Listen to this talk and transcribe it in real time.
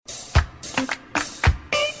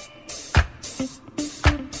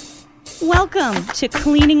Welcome to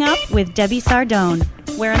Cleaning Up with Debbie Sardone,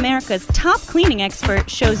 where America's top cleaning expert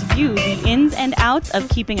shows you the ins and outs of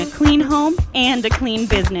keeping a clean home and a clean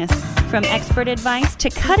business. From expert advice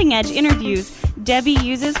to cutting-edge interviews, Debbie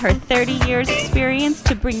uses her 30 years experience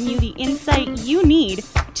to bring you the insight you need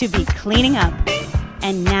to be cleaning up.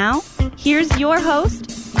 And now, here's your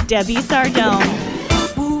host, Debbie Sardone.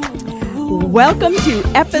 Welcome to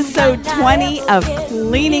episode 20 of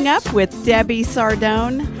Cleaning Up with Debbie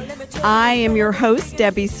Sardone. I am your host,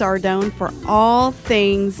 Debbie Sardone, for all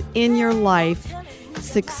things in your life,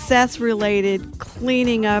 success-related,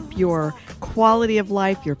 cleaning up your quality of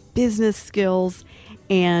life, your business skills,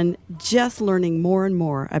 and just learning more and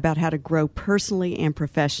more about how to grow personally and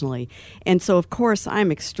professionally. And so, of course,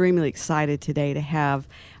 I'm extremely excited today to have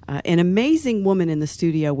an amazing woman in the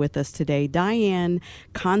studio with us today, Diane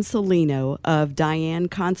Consolino of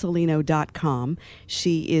DianeConsolino.com.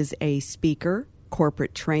 She is a speaker,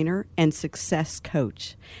 corporate trainer, and success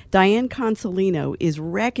coach. Diane Consolino is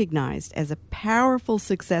recognized as a powerful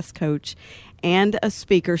success coach and a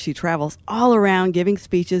speaker. She travels all around giving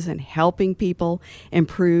speeches and helping people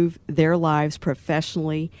improve their lives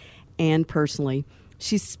professionally and personally.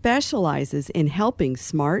 She specializes in helping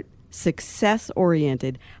smart,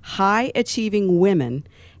 success-oriented, high-achieving women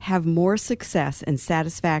have more success and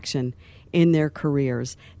satisfaction in their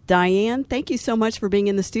careers. Diane, thank you so much for being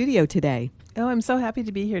in the studio today. Oh, I'm so happy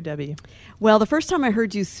to be here, Debbie. Well, the first time I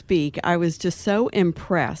heard you speak, I was just so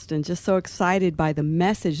impressed and just so excited by the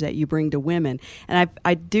message that you bring to women. And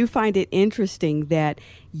I do find it interesting that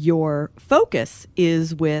your focus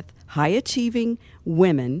is with high-achieving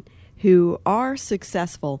women who are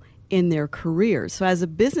successful in their careers. So as a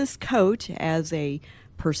business coach, as a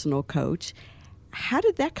personal coach, how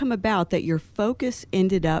did that come about that your focus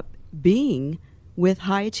ended up being with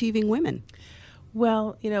high-achieving women?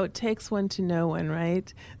 Well, it takes one to know one,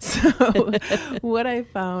 right? So what I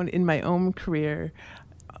found in my own career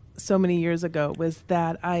so many years ago was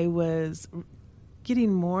that I was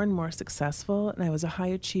getting more and more successful, and I was a high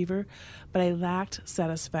achiever, but I lacked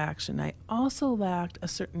satisfaction. I also lacked a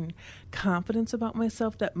certain confidence about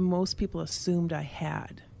myself that most people assumed I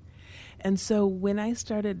had. And so when I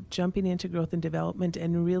started jumping into growth and development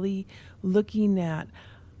and really looking at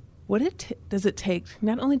what does it take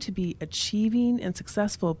not only to be achieving and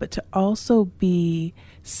successful, but to also be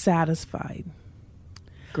satisfied.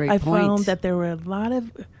 Great I point. found that there were a lot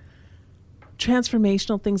of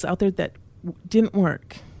transformational things out there that didn't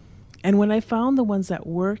work. And when I found the ones that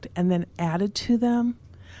worked and then added to them,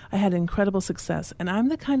 I had incredible success. And I'm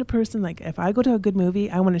the kind of person, like, if I go to a good movie,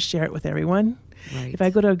 I want to share it with everyone. Right. If I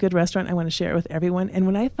go to a good restaurant, I want to share it with everyone. And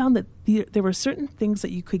when I found that there were certain things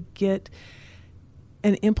that you could get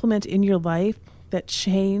and implement in your life that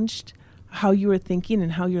changed how you were thinking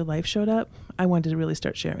and how your life showed up, I wanted to really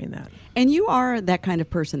start sharing that. And you are that kind of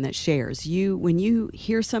person that shares. When you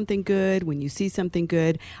hear something good, when you see something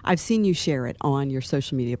good, I've seen you share it on your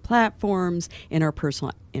social media platforms, in our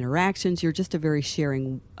personal interactions. You're just a very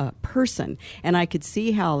sharing person. And I could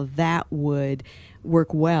see how that would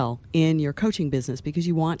work well in your coaching business because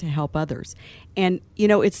you want to help others. And,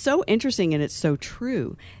 it's so interesting and it's so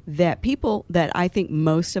true that people that I think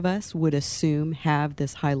most of us would assume have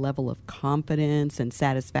this high level of confidence and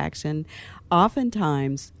satisfaction,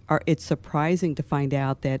 oftentimes it's surprising to find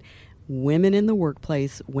out that women in the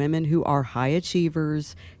workplace, women who are high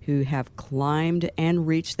achievers, who have climbed and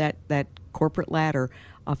reached that corporate ladder,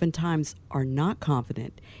 oftentimes are not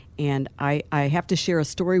confident. And I have to share a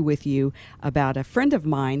story with you about a friend of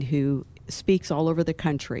mine who speaks all over the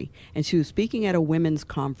country. And she was speaking at a women's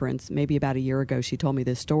conference maybe about a year ago. She told me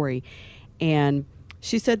this story. And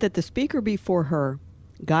she said that the speaker before her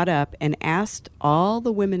got up and asked all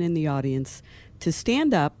the women in the audience to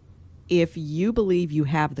stand up if you believe you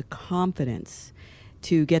have the confidence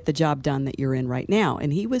to get the job done that you're in right now.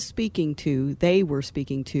 And they were speaking to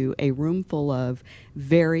a room full of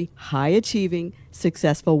very high-achieving,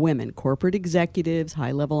 successful women, corporate executives,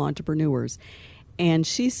 high-level entrepreneurs. And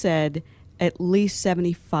she said at least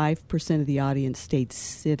 75% of the audience stayed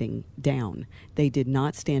sitting down. They did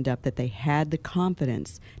not stand up, that they had the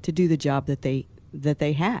confidence to do the job that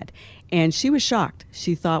they had. And she was shocked.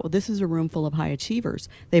 She thought, well, this is a room full of high achievers.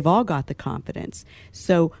 They've all got the confidence.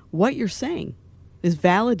 So what you're saying is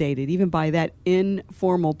validated even by that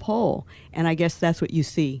informal poll. And I guess that's what you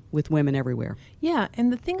see with women everywhere. Yeah,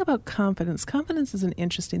 and the thing about confidence is an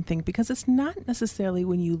interesting thing because it's not necessarily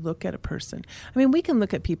when you look at a person. I mean, we can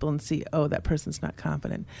look at people and see, oh, that person's not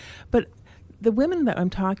confident. But the women that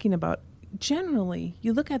I'm talking about, generally,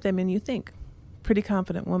 you look at them and you think, pretty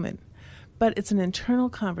confident woman. but it's an internal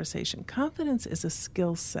conversation. Confidence is a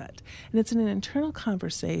skill set, and it's an internal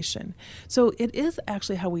conversation. So it is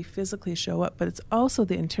actually how we physically show up, but it's also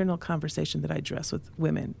the internal conversation that I address with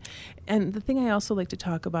women. And the thing I also like to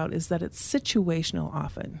talk about is that it's situational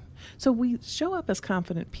often. So we show up as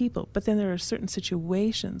confident people, but then there are certain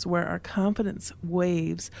situations where our confidence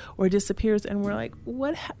waves or disappears, and we're like,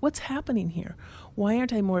 what's happening here? Why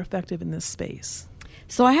aren't I more effective in this space?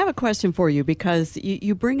 So I have a question for you, because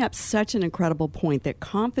you bring up such an incredible point that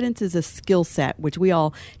confidence is a skill set, which we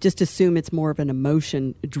all just assume it's more of an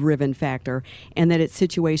emotion-driven factor, and that it's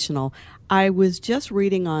situational. I was just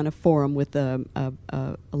reading on a forum with a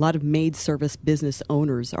lot of maid service business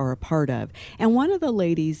owners are a part of, and one of the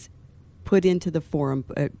ladies put into the forum,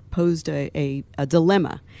 posed a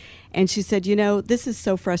dilemma. And she said, this is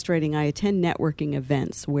so frustrating. I attend networking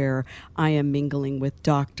events where I am mingling with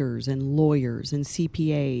doctors and lawyers and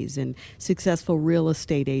CPAs and successful real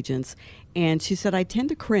estate agents. And she said, I tend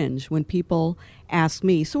to cringe when people ask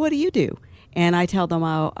me, so what do you do? And I tell them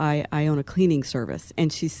I own a cleaning service.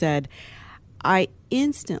 And she said, I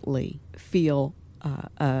instantly feel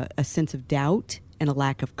a sense of doubt and a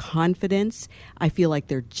lack of confidence. I feel like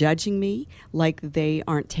they're judging me, like they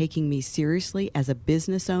aren't taking me seriously as a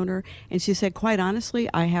business owner. And she said, quite honestly,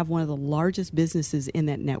 I have one of the largest businesses in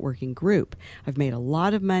that networking group. I've made a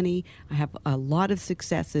lot of money. I have a lot of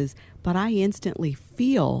successes, but I instantly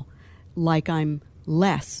feel like I'm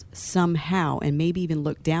less somehow and maybe even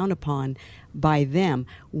looked down upon by them.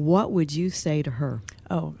 What would you say to her?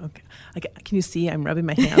 Oh, okay. Can you see? I'm rubbing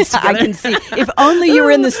my hands together. I can see. If only you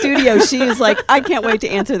were in the studio. She is like, I can't wait to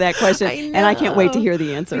answer that question, and I can't wait to hear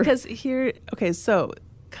the answer. Because so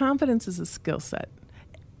confidence is a skill set.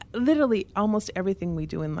 Literally, almost everything we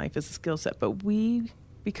do in life is a skill set, but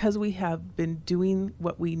because we have been doing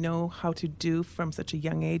what we know how to do from such a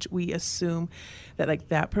young age, we assume that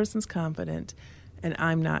that person's confident and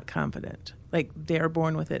I'm not confident. Like they're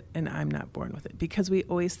born with it and I'm not born with it, because we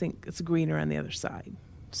always think it's greener on the other side.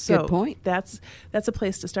 So good point. That's a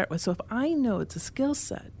place to start with. So if I know it's a skill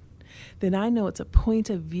set, then I know it's a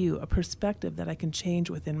point of view, a perspective that I can change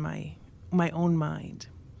within my own mind.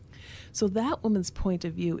 So that woman's point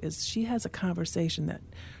of view is she has a conversation that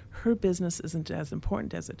her business isn't as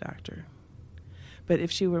important as a doctor. But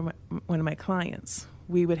if she were one of my clients,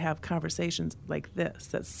 we would have conversations like this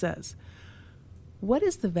that says, what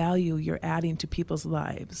is the value you're adding to people's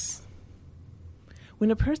lives?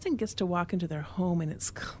 When a person gets to walk into their home and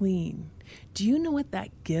it's clean, do you know what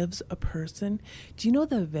that gives a person? Do you know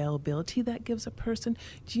the availability that gives a person?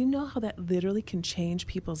 Do you know how that literally can change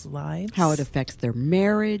people's lives? How it affects their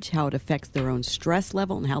marriage, how it affects their own stress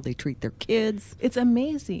level, and how they treat their kids. It's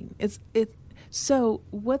amazing. So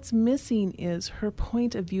what's missing is her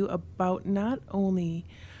point of view about not only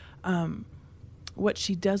what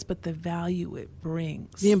she does, but the value it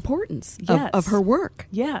brings. The importance yes. of her work.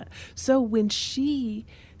 Yeah. So when if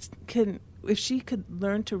she could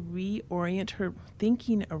learn to reorient her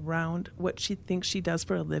thinking around what she thinks she does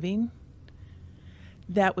for a living,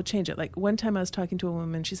 that would change it. Like one time I was talking to a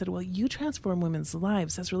woman, she said, well, you transform women's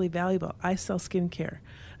lives. That's really valuable. I sell skincare.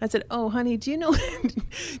 I said, oh, honey, do you know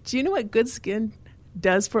what good skin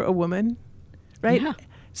does for a woman? Right? Yeah.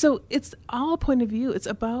 So it's all a point of view. It's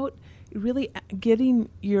about really getting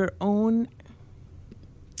your own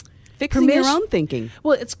fixing your own thinking.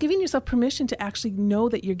 Well, it's giving yourself permission to actually know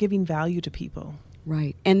that you're giving value to people.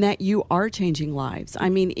 Right. And that you are changing lives. I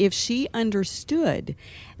mean, if she understood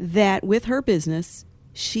that with her business,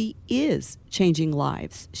 she is changing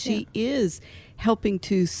lives. She is helping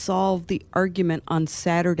to solve the argument on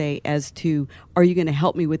Saturday as to, are you going to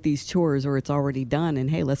help me with these chores, or it's already done, and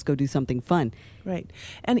hey, let's go do something fun. Right.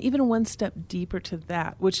 And even one step deeper to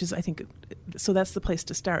that, which is, I think, so that's the place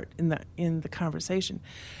to start in the conversation.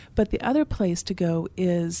 But the other place to go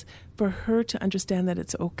is for her to understand that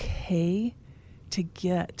it's okay to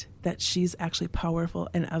get that she's actually powerful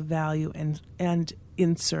and of value and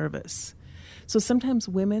in service. So sometimes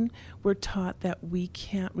women, we're taught that we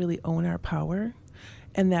can't really own our power,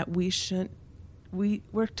 and that we shouldn't.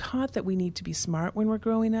 We're taught that we need to be smart when we're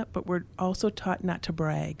growing up, but we're also taught not to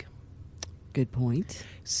brag. Good point.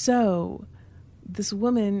 So this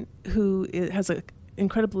woman who has an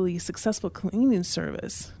incredibly successful cleaning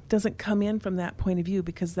service doesn't come in from that point of view,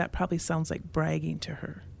 because that probably sounds like bragging to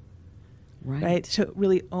her. Right? So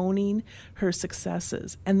really owning her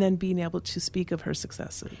successes and then being able to speak of her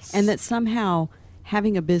successes. And that somehow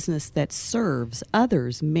having a business that serves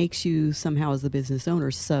others makes you somehow, as the business owner,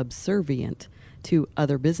 subservient to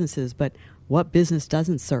other businesses. But what business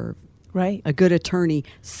doesn't serve? Right. A good attorney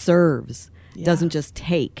serves, doesn't just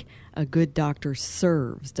take. A good doctor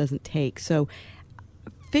serves, doesn't take. So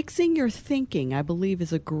fixing your thinking, I believe,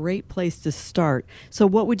 is a great place to start. So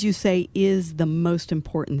what would you say is the most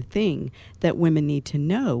important thing that women need to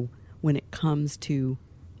know when it comes to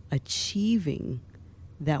achieving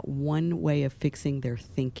that one way of fixing their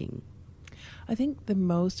thinking? I think the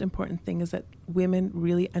most important thing is that women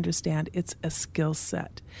really understand it's a skill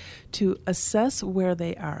set to assess where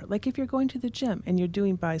they are. Like if you're going to the gym and you're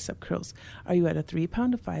doing bicep curls, are you at a 3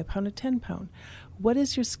 pound, a 5 pound, a 10 pound? What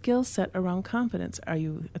is your skill set around confidence? Are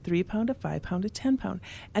you a 3 pound, a 5 pound, a 10 pound?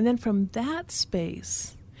 And then from that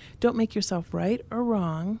space, don't make yourself right or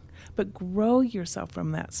wrong, but grow yourself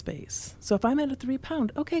from that space. So if I'm at a 3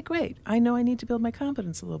 pound, okay, great. I know I need to build my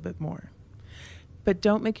confidence a little bit more. But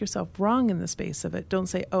don't make yourself wrong in the space of it. Don't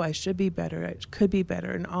say, oh, I should be better, I could be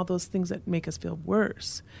better, and all those things that make us feel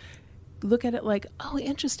worse. Look at it like, oh,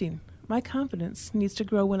 interesting. My confidence needs to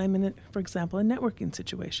grow when I'm in, for example, a networking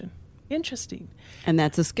situation. Interesting. And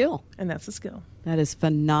that's a skill. And that's a skill. That is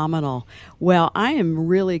phenomenal. Well, I am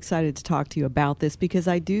really excited to talk to you about this because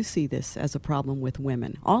I do see this as a problem with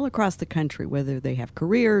women all across the country, whether they have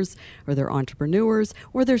careers or they're entrepreneurs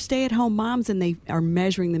or they're stay-at-home moms and they are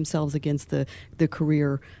measuring themselves against the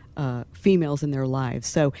career females in their lives.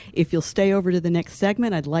 So if you'll stay over to the next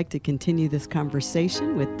segment, I'd like to continue this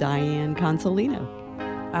conversation with Diane Consolino.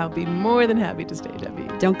 I'll be more than happy to stay, Debbie.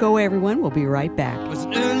 Don't go, everyone. We'll be right back. It was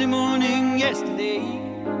an early morning yesterday.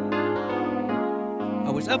 I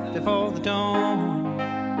was up before the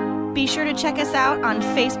dawn. Be sure to check us out on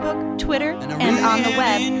Facebook, Twitter, and on the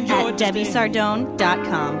web at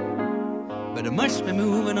DebbieSardone.com. But I must be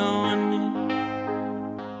moving on.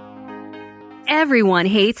 Everyone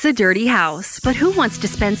hates a dirty house, but who wants to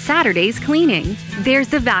spend Saturdays cleaning? There's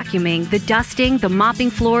the vacuuming, the dusting, the mopping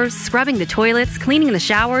floors, scrubbing the toilets, cleaning the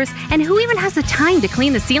showers, and who even has the time to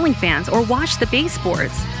clean the ceiling fans or wash the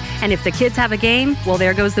baseboards? And if the kids have a game, well,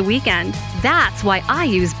 there goes the weekend. That's why I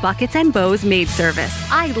use Buckets and Bows Maid Service.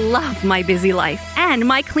 I love my busy life and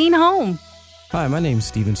my clean home. Hi, my name is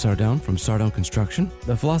Steven Sardone from Sardone Construction.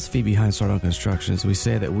 The philosophy behind Sardone Construction is we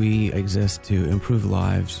say that we exist to improve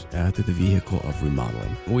lives through the vehicle of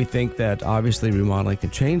remodeling. We think that obviously remodeling can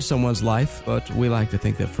change someone's life, but we like to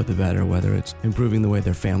think that for the better, whether it's improving the way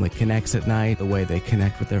their family connects at night, the way they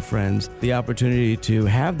connect with their friends, the opportunity to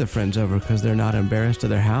have the friends over because they're not embarrassed of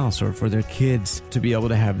their house, or for their kids to be able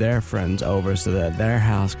to have their friends over so that their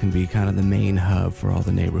house can be kind of the main hub for all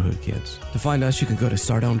the neighborhood kids. To find us, you can go to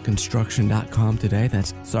sardoneconstruction.com today.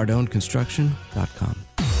 That's sardoneconstruction.com.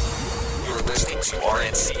 You're listening to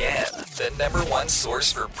RNCN, the #1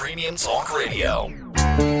 source for premium talk radio.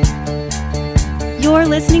 You're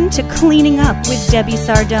listening to Cleaning Up with Debbie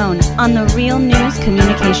Sardone on the Real News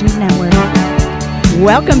Communications Network.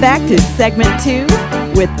 Welcome back to segment 2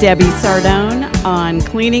 with Debbie Sardone on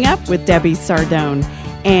Cleaning Up with Debbie Sardone.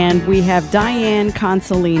 And we have Diane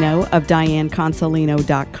Consolino of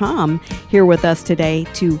DianeConsolino.com here with us today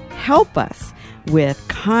to help us with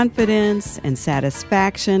confidence and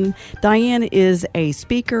satisfaction. Diane is a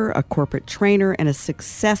speaker, a corporate trainer, and a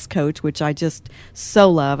success coach, which I just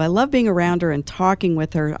so love. I love being around her and talking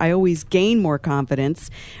with her. I always gain more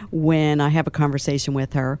confidence when I have a conversation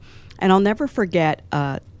with her. And I'll never forget,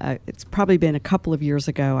 it's probably been a couple of years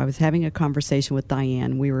ago, I was having a conversation with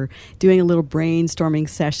Diane. We were doing a little brainstorming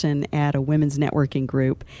session at a women's networking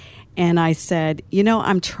group. And I said,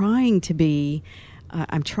 I'm trying to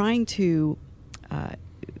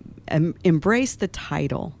embrace the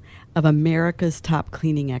title of America's top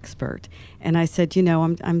cleaning expert. And I said,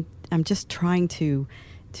 I'm just trying to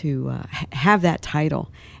have that title.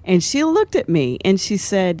 And she looked at me and she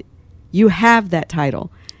said, you have that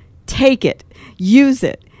title. Take it, use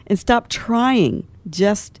it, and stop trying.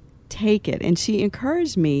 Just take it. And she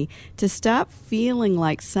encouraged me to stop feeling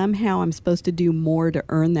like somehow I'm supposed to do more to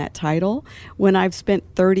earn that title when I've spent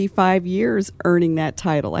 35 years earning that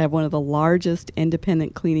title. I have one of the largest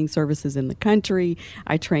independent cleaning services in the country.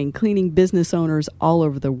 I train cleaning business owners all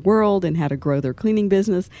over the world in how to grow their cleaning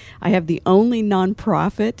business. I have the only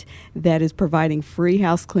nonprofit that is providing free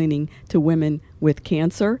house cleaning to women with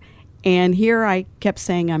cancer. And here I kept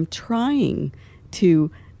saying I'm trying to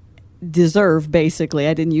deserve, basically.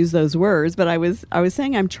 I didn't use those words, but I was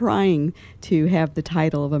saying I'm trying to have the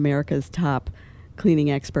title of America's top cleaning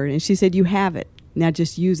expert. And she said, you have it. Now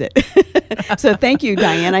just use it. So thank you,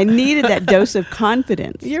 Diane. I needed that dose of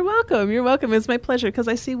confidence. You're welcome. You're welcome. It's my pleasure because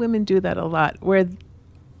I see women do that a lot. Where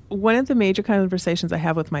one of the major conversations I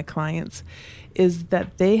have with my clients is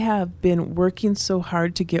that they have been working so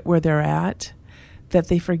hard to get where they're at that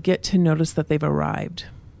they forget to notice that they've arrived.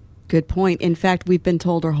 Good point. In fact, we've been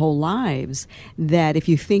told our whole lives that if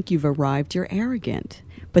you think you've arrived, you're arrogant.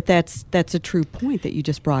 But that's a true point that you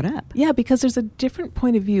just brought up. Yeah, because there's a different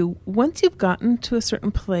point of view. Once you've gotten to a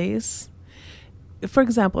certain place, for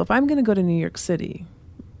example, if I'm going to go to New York City,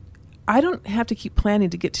 I don't have to keep planning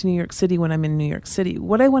to get to New York City when I'm in New York City.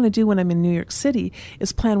 What I want to do when I'm in New York City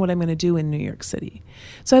is plan what I'm going to do in New York City.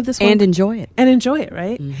 So I have this one and enjoy it. And enjoy it,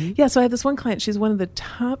 right? Mm-hmm. Yeah, so I have this one client. She's one of the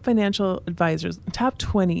top financial advisors, top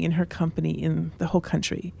 20 in her company in the whole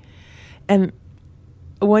country. And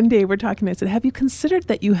one day we're talking, I said, have you considered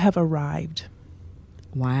that you have arrived?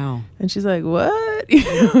 Wow. And she's like, what?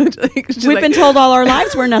 We've been told all our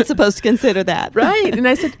lives we're not supposed to consider that. Right. And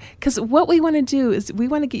I said, because what we want to do is we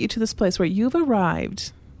want to get you to this place where you've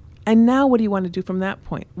arrived. And now what do you want to do from that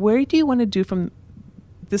point? Where do you want to do from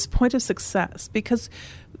this point of success? Because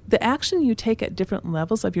the action you take at different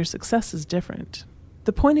levels of your success is different.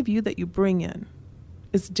 The point of view that you bring in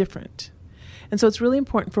is different. And so it's really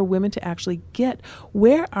important for women to actually get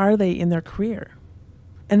where are they in their career?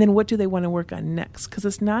 And then what do they want to work on next? Because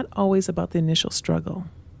it's not always about the initial struggle.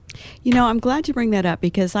 You know, I'm glad you bring that up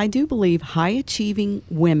because I do believe high-achieving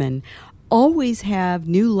women always have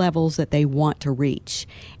new levels that they want to reach.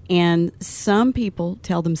 And some people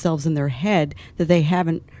tell themselves in their head that they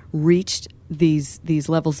haven't reached these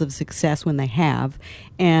levels of success when they have.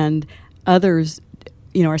 And others,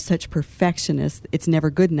 you know, are such perfectionists, it's never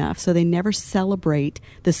good enough. So they never celebrate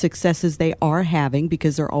the successes they are having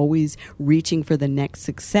because they're always reaching for the next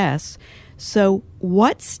success. So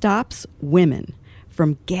what stops women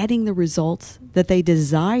from getting the results that they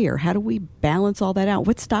desire? How do we balance all that out?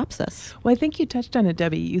 What stops us? Well, I think you touched on it,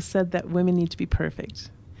 Debbie. You said that women need to be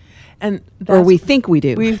perfect. And or we think we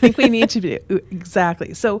do. We think we need to be.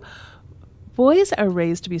 Exactly. So boys are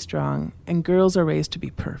raised to be strong and girls are raised to be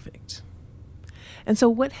perfect. And so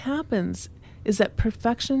what happens is that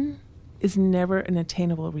perfection is never an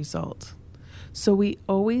attainable result. So we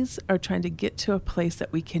always are trying to get to a place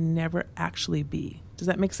that we can never actually be. Does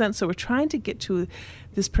that make sense? So we're trying to get to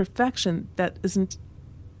this perfection that isn't.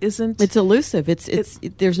 It's elusive. It's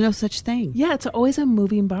there's no such thing. Yeah, it's always a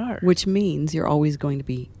moving bar. Which means you're always going to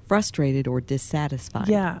be frustrated or dissatisfied.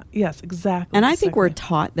 Yeah, yes, exactly. And I think we're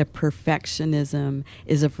taught that perfectionism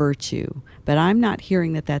is a virtue, but I'm not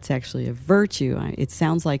hearing that that's actually a virtue. It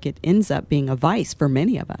sounds like it ends up being a vice for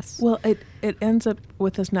many of us. Well, it ends up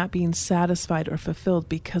with us not being satisfied or fulfilled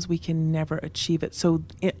because we can never achieve it. So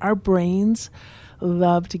our brains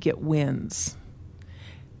love to get wins.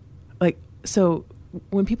 So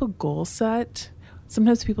when people goal set,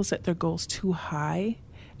 sometimes people set their goals too high.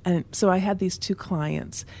 And so I had these two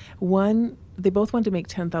clients. One, they both wanted to make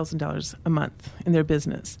 $10,000 a month in their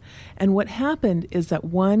business. And what happened is that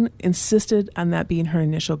one insisted on that being her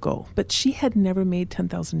initial goal, but she had never made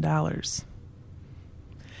 $10,000.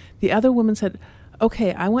 The other woman said,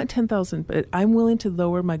 okay, I want $10,000, but I'm willing to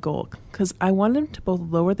lower my goal because I wanted them to both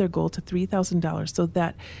lower their goal to $3,000 so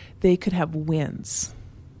that they could have wins.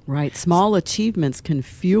 Right. Small achievements can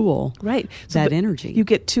fuel that energy. You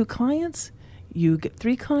get 2 clients, you get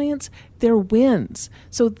 3 clients, they're wins.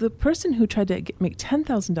 So the person who tried to make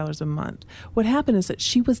 $10,000 a month, what happened is that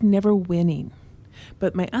she was never winning.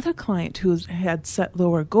 But my other client who had set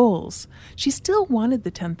lower goals, she still wanted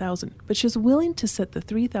the $10,000, but she was willing to set the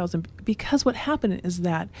 $3,000 because what happened is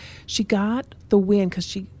that she got the win because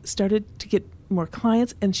she started to get more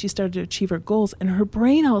clients and she started to achieve her goals, and her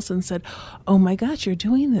brain all of a sudden said, oh my gosh, you're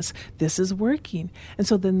doing this. This is working. And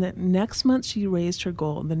so then the next month she raised her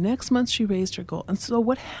goal, and the next month she raised her goal. And so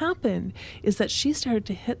what happened is that she started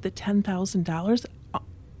to hit the $10,000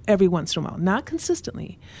 every once in a while, not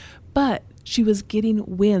consistently, but she was getting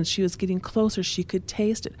wins. She was getting closer. She could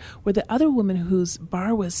taste it. Where the other woman whose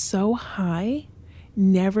bar was so high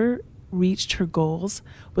never reached her goals,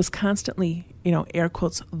 was constantly, air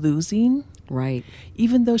quotes, losing. Right.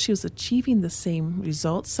 Even though she was achieving the same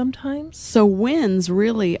results sometimes. So wins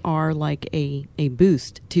really are like a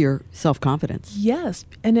boost to your self-confidence. Yes.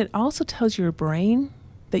 And it also tells your brain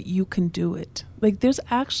that you can do it. Like there's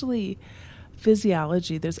actually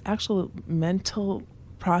physiology, there's actual mental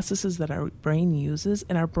processes that our brain uses,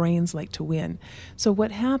 and our brains like to win. So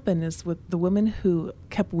what happened is with the woman who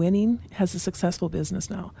kept winning has a successful business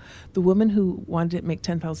now. The woman who wanted to make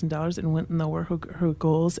 $10,000 and went and lower her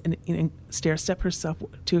goals and stair-step herself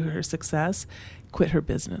to her success quit her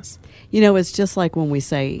business. You know, it's just like when we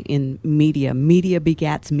say in media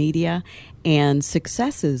begats media, and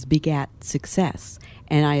successes begat success.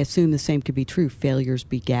 And I assume the same could be true. Failures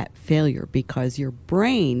begat failure, because your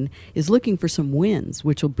brain is looking for some wins,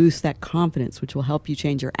 which will boost that confidence, which will help you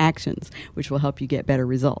change your actions, which will help you get better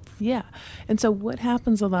results. Yeah. And so what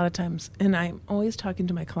happens a lot of times, and I'm always talking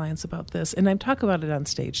to my clients about this, and I talk about it on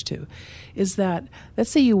stage too, is that let's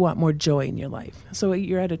say you want more joy in your life. So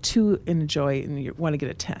you're at a 2 in joy and you want to get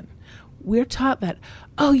a 10. We're taught that,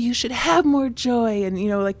 oh, you should have more joy and,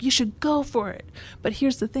 like you should go for it. But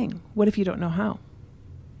here's the thing. What if you don't know how?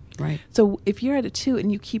 Right. So if you're at a 2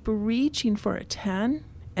 and you keep reaching for a 10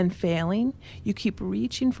 and failing, you keep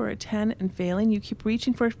reaching for a 10 and failing, you keep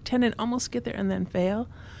reaching for a 10 and almost get there and then fail,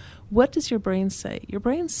 what does your brain say? Your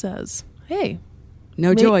brain says, hey.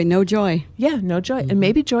 No joy. Yeah, no joy. And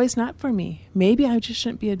maybe joy's not for me. Maybe I just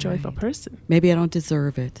shouldn't be a joyful person. Maybe I don't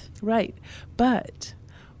deserve it. Right. But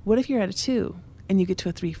what if you're at a 2 and you get to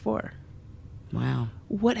a 3-4? Wow.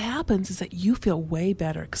 What happens is that you feel way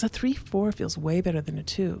better, because a 3-4 feels way better than a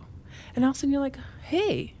 2. And all of a sudden you're like,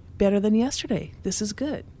 hey, better than yesterday. This is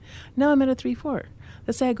good. Now I'm at a 3-4.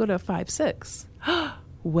 Let's say I go to a 5-6.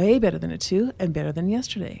 Way better than a 2 and better than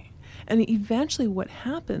yesterday. And eventually what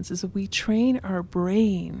happens is that we train our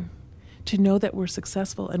brain to know that we're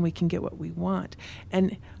successful and we can get what we want.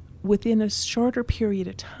 And within a shorter period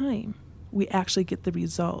of time, we actually get the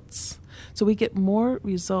results. So we get more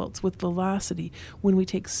results with velocity when we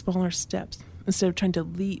take smaller steps instead of trying to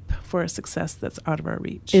leap for a success that's out of our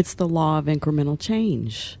reach. It's the law of incremental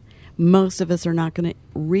change. Most of us are not going to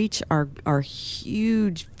reach our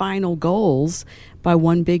huge final goals by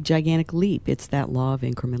one big gigantic leap. It's that law of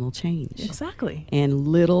incremental change. Exactly. And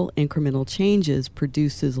little incremental changes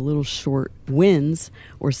produces little short wins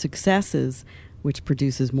or successes, which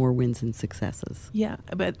produces more wins and successes. Yeah,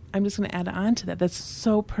 but I'm just going to add on to that. That's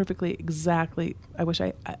so perfectly exactly.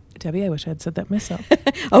 Debbie, I wish I had said that myself.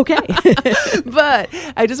 Okay. But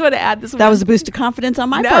I just want to add this. That was a boost of confidence on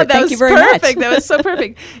my part. Thank you very much. much. That was so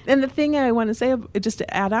perfect. And the thing I want to say, just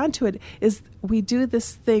to add on to it, is we do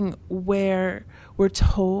this thing where we're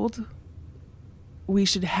told we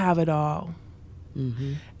should have it all.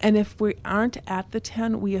 Mm-hmm. And if we aren't at the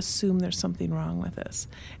 10, we assume there's something wrong with us.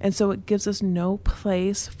 And so it gives us no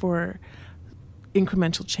place for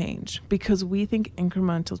incremental change, because we think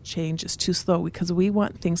incremental change is too slow, because we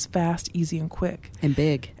want things fast, easy, and quick. And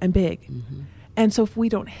big. Mm-hmm. And so if we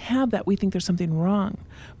don't have that, we think there's something wrong.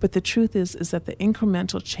 But the truth is that the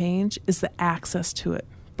incremental change is the access to it.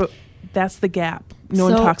 But that's the gap. No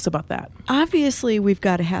one talks about that. Obviously, we've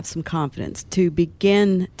got to have some confidence to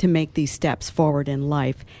begin to make these steps forward in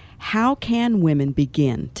life. How can women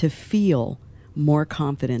begin to feel more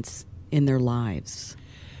confidence in their lives?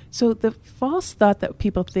 So the false thought that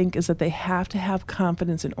people think is that they have to have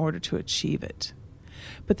confidence in order to achieve it.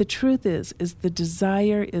 But the truth is the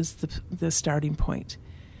desire is the starting point.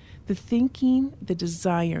 The thinking, the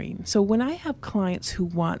desiring. So when I have clients who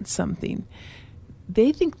want something,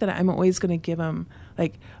 they think that I'm always going to give them,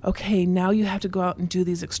 like, okay, now you have to go out and do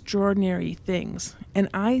these extraordinary things. And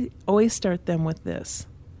I always start them with this: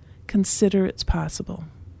 consider it's possible.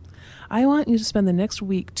 I want you to spend the next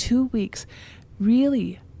week, 2 weeks,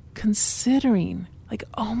 really considering, like,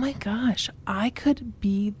 oh my gosh, I could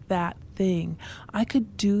be that thing. I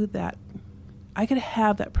could do that. I could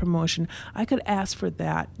have that promotion. I could ask for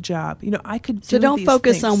that job. I could do So don't these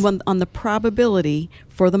focus things. on the probability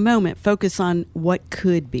for the moment. Focus on what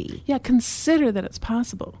could be. Yeah, consider that it's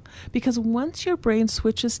possible. Because once your brain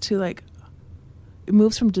switches to, like, it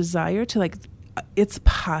moves from desire to, like, it's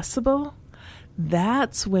possible,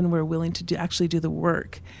 that's when we're willing to actually do the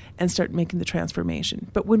work and start making the transformation.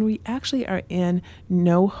 But when we actually are in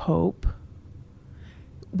no hope,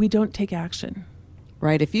 we don't take action.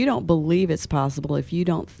 Right? If you don't believe it's possible, if you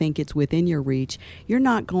don't think it's within your reach, you're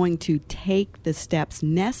not going to take the steps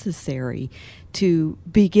necessary to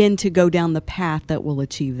begin to go down the path that will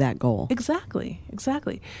achieve that goal. Exactly.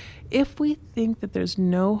 If we think that there's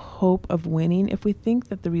no hope of winning, if we think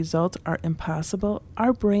that the results are impossible,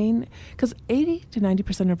 our brain, because 80 to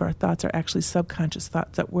 90% of our thoughts are actually subconscious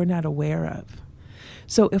thoughts that we're not aware of.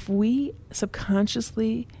 So if we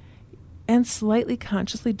subconsciously and slightly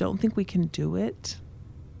consciously don't think we can do it,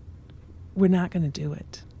 we're not going to do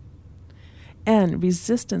it. And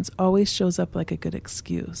resistance always shows up like a good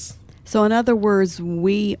excuse. So in other words,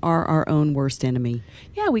 we are our own worst enemy.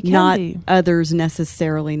 Yeah, we can not be. Others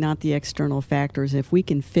necessarily, not the external factors. If we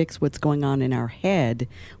can fix what's going on in our head,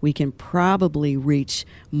 we can probably reach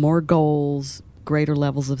more goals, greater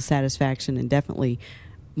levels of satisfaction, and definitely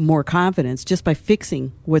more confidence just by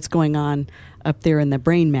fixing what's going on up there in the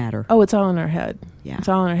brain matter. Oh, it's all in our head. Yeah. It's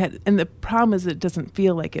all in our head. And the problem is it doesn't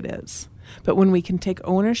feel like it is. But when we can take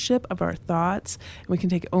ownership of our thoughts, and we can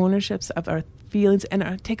take ownership of our feelings,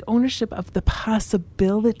 and take ownership of the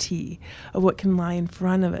possibility of what can lie in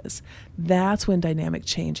front of us, that's when dynamic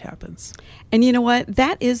change happens. And you know what?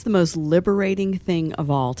 That is the most liberating thing of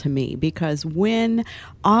all to me, because when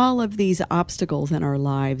all of these obstacles in our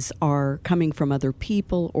lives are coming from other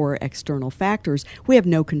people or external factors, we have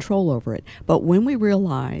no control over it. But when we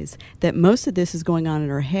realize that most of this is going on in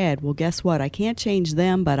our head, well, guess what? I can't change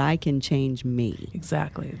them, but I can change me.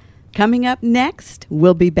 Exactly. Coming up next,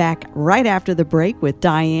 we'll be back right after the break with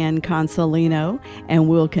Diane Consolino, and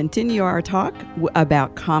we'll continue our talk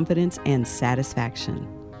about confidence and satisfaction.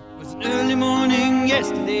 It was an early morning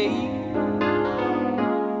yesterday.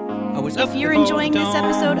 If you're enjoying this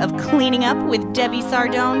episode of Cleaning Up with Debbie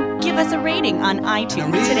Sardone, give us a rating on iTunes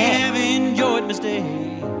I really today. have enjoyed my stay,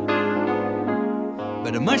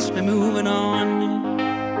 but I must be moving on.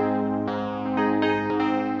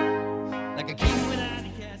 Like a king without a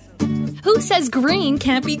castle. Who says green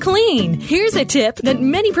can't be clean? Here's a tip that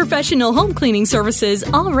many professional home cleaning services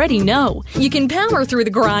already know. You can power through the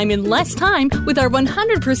grime in less time with our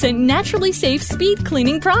 100% naturally safe speed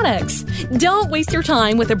cleaning products. Don't waste your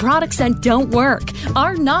time with the products that don't work.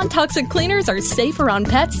 Our non-toxic cleaners are safer on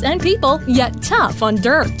pets and people, yet tough on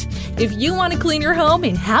dirt. If you want to clean your home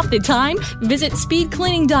in half the time, visit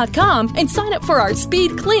speedcleaning.com and sign up for our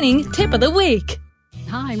speed cleaning tip of the week.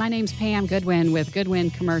 Hi, my name's Pam Goodwin with Goodwin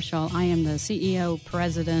Commercial. I am the CEO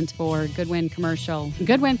president for Goodwin Commercial.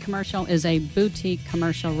 Goodwin Commercial is a boutique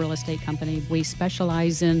commercial real estate company. We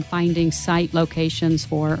specialize in finding site locations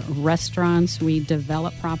for restaurants. We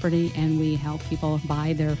develop property and we help people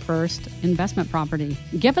buy their first investment property.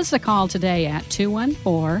 Give us a call today at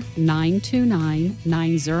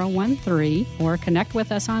 214-929-9013 or connect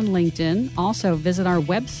with us on LinkedIn. Also visit our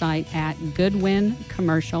website at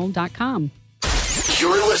goodwincommercial.com.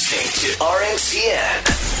 You're listening to RNCN,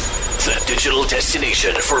 the digital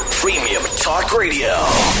destination for premium talk radio.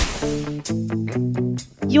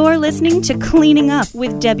 You're listening to Cleaning Up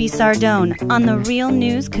with Debbie Sardone on the Real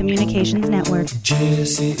News Communications Network.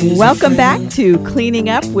 Welcome back to Cleaning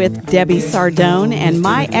Up with Debbie Sardone, and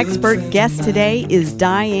my expert guest today is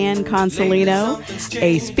Diane Consolino,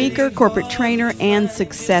 a speaker, corporate trainer, and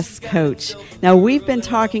success coach. Now, we've been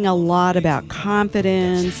talking a lot about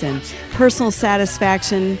confidence and personal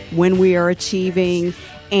satisfaction when we are achieving,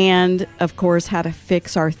 and, of course, how to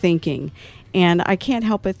fix our thinking. And I can't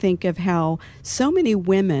help but think of how so many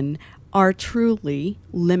women are truly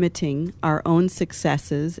limiting our own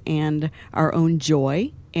successes and our own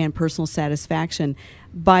joy and personal satisfaction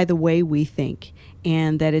by the way we think,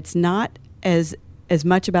 and that it's not as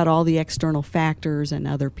much about all the external factors and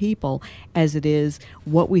other people as it is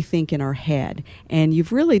what we think in our head. And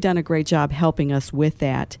you've really done a great job helping us with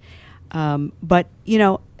that. But, you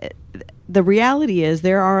know, the reality is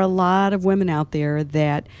there are a lot of women out there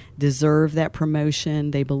that deserve that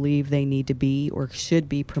promotion. They believe they need to be or should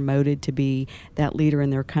be promoted to be that leader in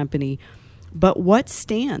their company. But what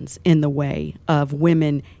stands in the way of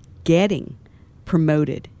women getting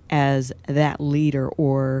promoted as that leader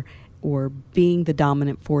or being the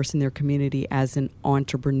dominant force in their community as an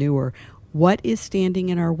entrepreneur? What is standing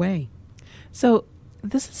in our way? So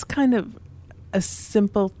this is kind of a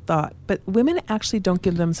simple thought, but women actually don't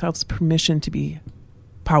give themselves permission to be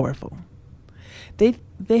powerful. They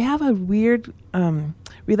have a weird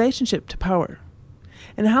relationship to power.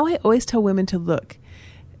 And how I always tell women to look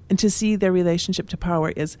and to see their relationship to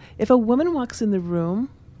power is, if a woman walks in the room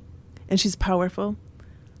and she's powerful,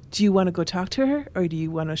 do you want to go talk to her or do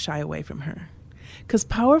you want to shy away from her? Because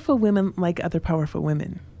powerful women like other powerful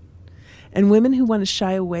women. And women who want to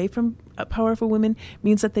shy away from powerful women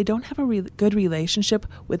means that they don't have a good relationship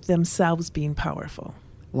with themselves being powerful.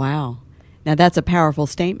 Wow. Now, that's a powerful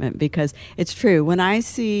statement, because it's true. When I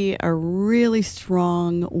see a really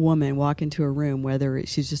strong woman walk into a room, whether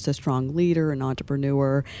she's just a strong leader, an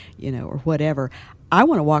entrepreneur, or whatever, I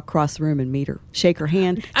want to walk across the room and meet her, shake her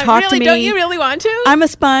hand, talk to me. Don't you really want to? I'm a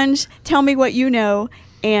sponge. Tell me what you know.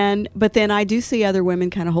 But then I do see other women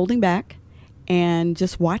kind of holding back and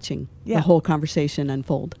just watching the whole conversation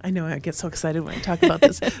unfold. I know, I get so excited when I talk about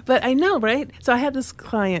this. But I know, right? So I had this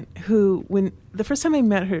client who, when the first time I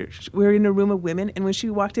met her, we were in a room of women, and when she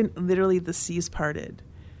walked in, literally the seas parted.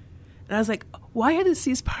 And I was like, why are the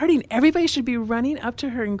seas parting? Everybody should be running up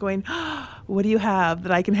to her and going, oh, what do you have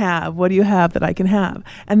that I can have? What do you have that I can have?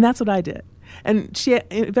 And that's what I did. And she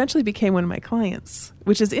eventually became one of my clients.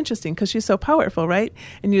 which is interesting because she's so powerful, right?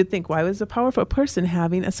 And you'd think, why was a powerful person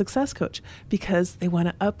having a success coach? Because they want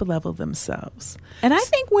to up-level themselves. And I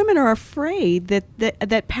think women are afraid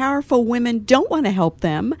that powerful women don't want to help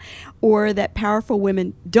them, or that powerful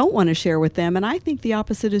women don't want to share with them. And I think the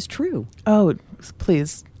opposite is true. Oh,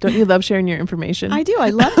 please. Don't you love sharing your information? I do. I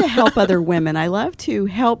love to help other women. I love to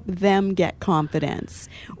help them get confidence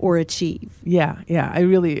or achieve. Yeah. I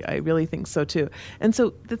really think so too. And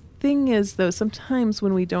so the thing is, though, sometimes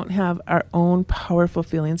when we don't have our own powerful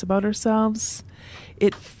feelings about ourselves,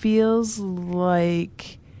 it feels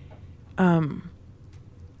like we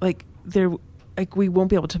won't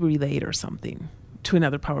be able to relate or something to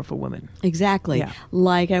another powerful woman. Exactly. Yeah.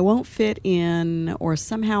 Like I won't fit in, or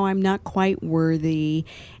somehow I'm not quite worthy.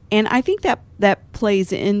 And I think that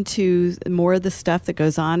plays into more of the stuff that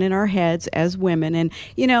goes on in our heads as women. And,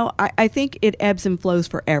 I think it ebbs and flows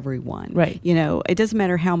for everyone. Right. It doesn't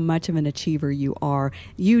matter how much of an achiever you are.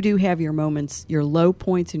 You do have your moments, your low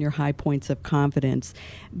points and your high points of confidence.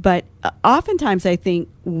 But oftentimes I think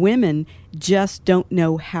women just don't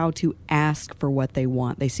know how to ask for what they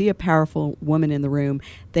want. They see a powerful woman in the room.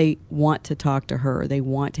 They want to talk to her. They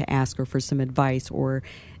want to ask her for some advice, or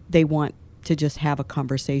they want to just have a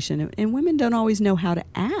conversation. And women don't always know how to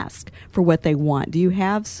ask for what they want. Do you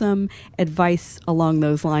have some advice along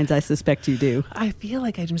those lines? I suspect you do. I feel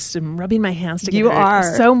like I just am rubbing my hands together. You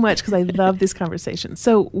are. So much, because I love this conversation.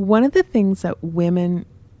 So one of the things that women,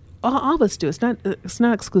 all of us do, it's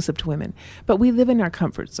not exclusive to women, but we live in our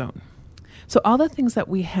comfort zone. So all the things that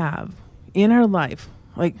we have in our life,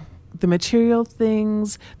 like the material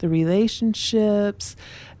things, the relationships,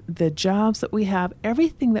 the jobs that we have,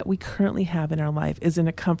 everything that we currently have in our life is in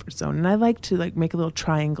a comfort zone. And I like to make a little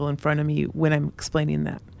triangle in front of me when I'm explaining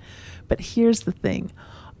that. But here's the thing.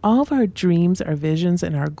 All of our dreams, our visions,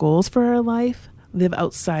 and our goals for our life live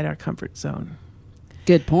outside our comfort zone.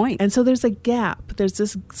 Good point. And so there's a gap. There's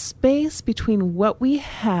this space between what we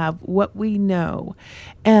have, what we know,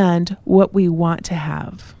 and what we want to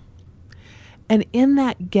have. And in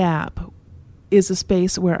that gap is a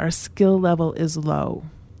space where our skill level is low.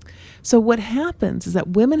 So what happens is that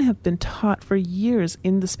women have been taught for years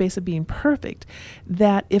in the space of being perfect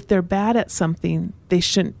that if they're bad at something, they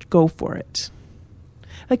shouldn't go for it.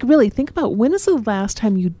 Like, really, think about, when is the last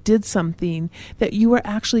time you did something that you were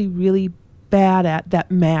actually really bad at that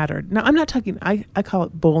mattered? Now, I'm not talking, I call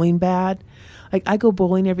it bowling bad. Like, I go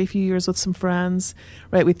bowling every few years with some friends,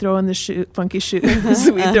 right? We throw in the funky shoes,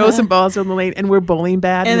 we throw some balls on the lane, and we're bowling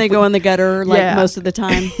bad. And they go in the gutter most of the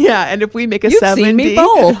time. Yeah, and if we make a You've 70. Seen me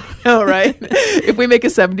bowl. Oh, right. If we make a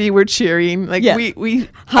 70, we're cheering. Like, yes. we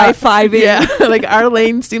high-fiving. Yeah, like our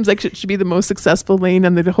lane seems like it should be the most successful lane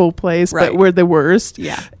in the whole place, right. But we're the worst.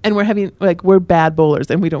 Yeah. And we're bad bowlers,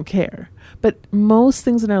 and we don't care. But most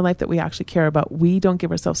things in our life that we actually care about, we don't give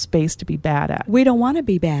ourselves space to be bad at. We don't want to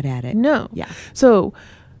be bad at it. No. Yeah. So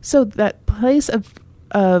that place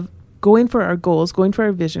of going for our goals, going for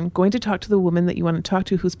our vision, going to talk to the woman that you want to talk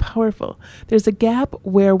to who's powerful, there's a gap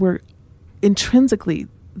where we're intrinsically,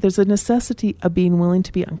 there's a necessity of being willing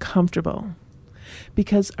to be uncomfortable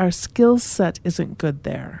because our skill set isn't good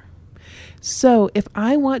there. So if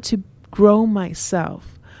I want to grow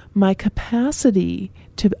myself, my capacity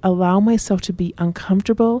to allow myself to be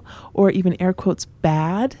uncomfortable, or even air quotes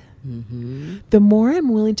bad, the more I'm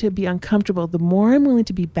willing to be uncomfortable, the more I'm willing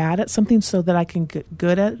to be bad at something so that I can get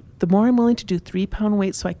good at it, the more I'm willing to do 3-pound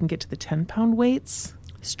weights so I can get to the 10-pound weights.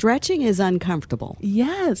 Stretching is uncomfortable.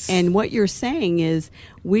 Yes. And what you're saying is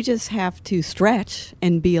we just have to stretch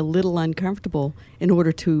and be a little uncomfortable in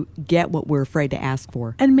order to get what we're afraid to ask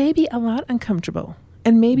for. And maybe a lot uncomfortable.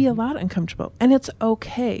 And maybe a lot uncomfortable. And it's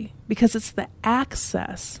okay, because it's the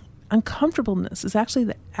access. Uncomfortableness is actually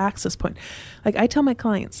the access point. Like, I tell my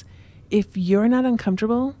clients, if you're not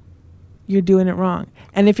uncomfortable, you're doing it wrong.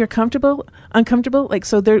 And if you're uncomfortable, like,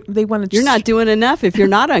 so they want to... You're not doing enough if you're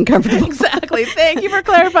not uncomfortable. Exactly. Thank you for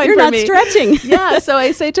clarifying you're for me. You're not stretching. Yeah. So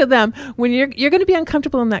I say to them, when you're going to be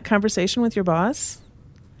uncomfortable in that conversation with your boss,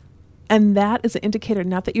 and that is an indicator,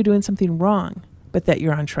 not that you're doing something wrong, but that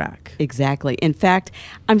you're on track. Exactly. In fact,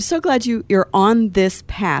 I'm so glad you're on this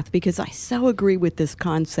path, because I so agree with this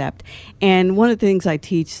concept. And one of the things I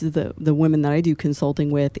teach the women that I do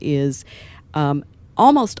consulting with is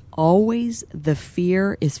almost always the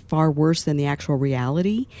fear is far worse than the actual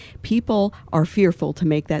reality. People are fearful to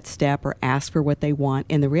make that step or ask for what they want,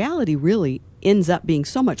 and the reality really ends up being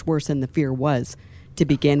so much worse than the fear was to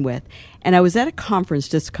begin with. And I was at a conference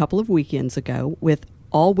just a couple of weekends ago with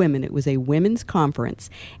all women. It was a women's conference.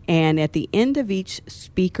 And at the end of each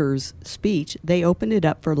speaker's speech, they opened it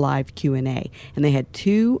up for live Q&A. And they had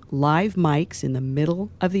 2 live mics in the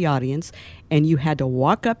middle of the audience, and you had to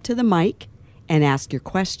walk up to the mic and ask your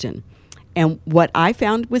question. And what I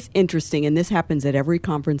found was interesting, and this happens at every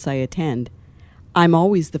conference I attend, I'm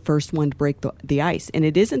always the first one to break the ice. And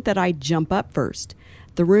it isn't that I jump up first.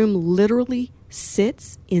 The room literally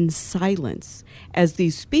sits in silence as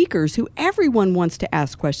these speakers, who everyone wants to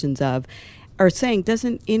ask questions of, are saying,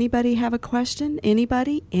 doesn't anybody have a question?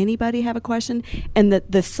 Anybody have a question? And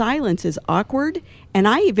the silence is awkward. And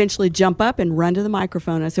I eventually jump up and run to the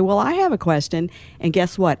microphone. And I say, well, I have a question. And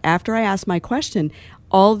guess what? After I ask my question,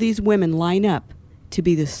 all these women line up to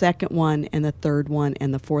be the second one and the third one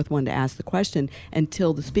and the fourth one to ask the question,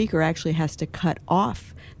 until the speaker actually has to cut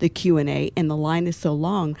off the Q&A, and the line is so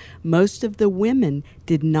long, most of the women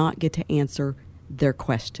did not get to answer their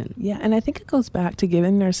question. Yeah, and I think it goes back to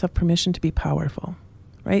giving ourselves permission to be powerful,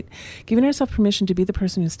 right? Giving ourselves permission to be the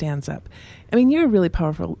person who stands up. I mean, you're a really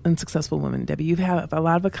powerful and successful woman, Debbie. You have a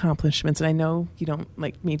lot of accomplishments, and I know you don't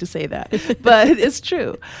like me to say that, but it's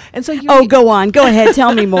true. And so go on. Go ahead.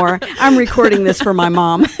 Tell me more. I'm recording this for my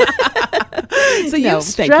mom. So you've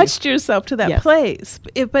stretched yourself to that place.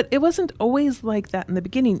 But it wasn't always like that in the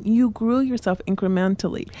beginning. You grew yourself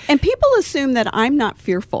incrementally. And people assume that I'm not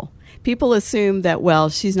fearful. People assume that, well,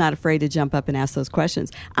 she's not afraid to jump up and ask those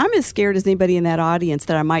questions. I'm as scared as anybody in that audience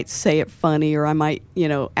that I might say it funny, or I might,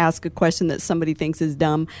 ask a question that somebody thinks is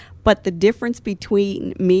dumb. But the difference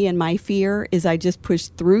between me and my fear is I just push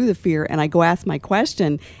through the fear and I go ask my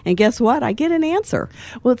question. And guess what? I get an answer.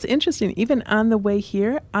 Well, it's interesting. Even on the way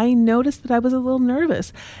here, I noticed that I was a little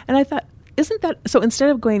nervous. And I thought, isn't that... So instead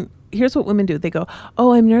of going... Here's what women do. They go,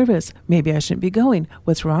 oh, I'm nervous. Maybe I shouldn't be going.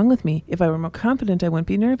 What's wrong with me? If I were more confident, I wouldn't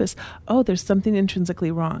be nervous. Oh, there's something intrinsically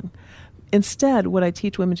wrong. Instead, what I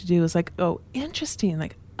teach women to do is like, oh, interesting.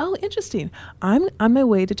 Like, oh, interesting. I'm on my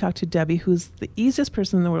way to talk to Debbie, who's the easiest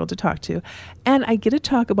person in the world to talk to. And I get to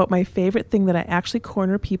talk about my favorite thing that I actually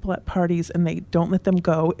corner people at parties and they don't let them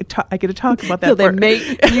go. I get to talk about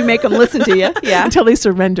that. You make them listen to you. Yeah. Until they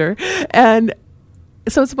surrender. And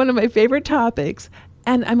so it's one of my favorite topics.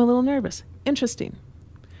 And I'm a little nervous. Interesting.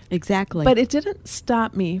 Exactly. But it didn't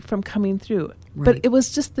stop me from coming through. Right. But it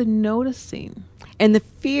was just the noticing. And the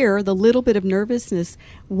fear, the little bit of nervousness,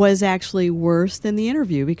 was actually worse than the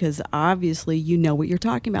interview, because obviously you know what you're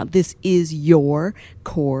talking about. This is your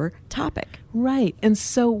core topic. Right. And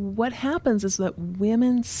so what happens is that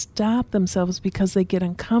women stop themselves because they get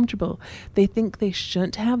uncomfortable. They think they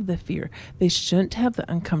shouldn't have the fear. They shouldn't have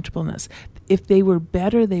the uncomfortableness. If they were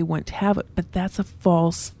better, they wouldn't have it. But that's a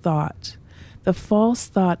false thought. The false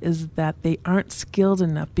thought is that they aren't skilled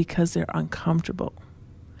enough because they're uncomfortable.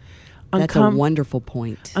 That's a wonderful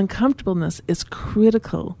point. Uncomfortableness is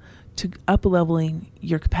critical to up-leveling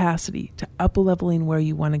your capacity, to up-leveling where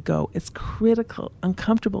you want to go. It's critical.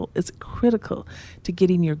 Uncomfortable is critical to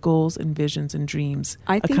getting your goals and visions and dreams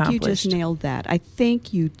accomplished. I think you just nailed that. I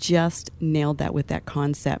think you just nailed that with that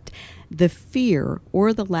concept. The fear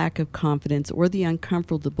or the lack of confidence or the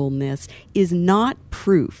uncomfortableness is not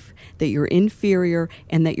proof that you're inferior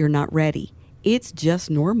and that you're not ready. It's just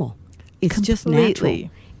normal. It's just natural.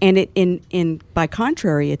 And by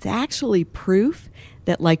contrary, it's actually proof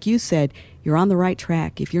that, like you said, you're on the right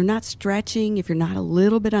track. If you're not stretching, if you're not a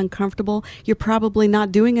little bit uncomfortable, you're probably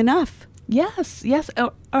not doing enough. Yes.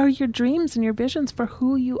 Or your dreams and your visions for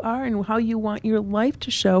who you are and how you want your life to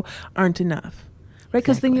show aren't enough. Right?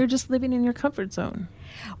 Because then you're just living in your comfort zone.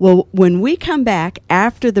 Well, when we come back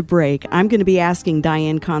after the break, I'm going to be asking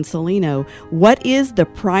Diane Consolino, what is the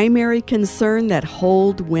primary concern that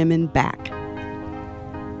hold women back?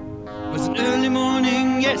 It was an early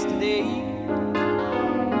morning yesterday.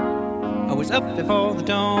 I was up before the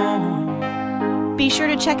dawn. Be sure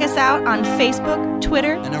to check us out on Facebook,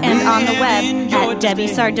 Twitter, and on the web at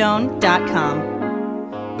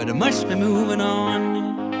DebbieSardone.com. But I must be moving on.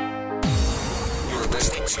 You're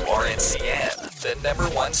listening to RNCN, the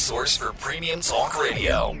 #1 source for premium talk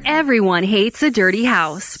radio. Everyone hates a dirty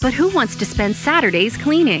house, but who wants to spend Saturdays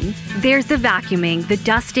cleaning? There's the vacuuming, the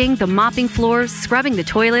dusting, the mopping floors, scrubbing the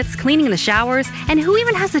toilets, cleaning the showers, and who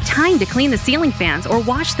even has the time to clean the ceiling fans or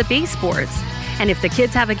wash the baseboards? And if the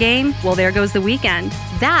kids have a game, well, there goes the weekend.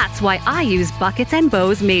 That's why I use Buckets and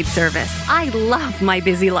Bows Maid Service. I love my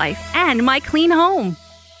busy life and my clean home.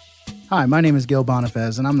 Hi, my name is Gil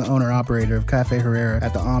Bonifaz, and I'm the owner-operator of Cafe Herrera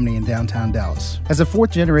at the Omni in downtown Dallas. As a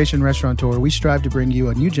fourth-generation restaurateur, we strive to bring you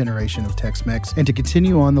a new generation of Tex-Mex and to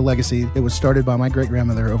continue on the legacy that was started by my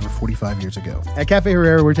great-grandmother over 45 years ago. At Cafe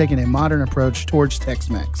Herrera, we're taking a modern approach towards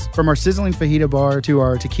Tex-Mex. From our sizzling fajita bar to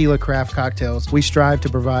our tequila craft cocktails, we strive to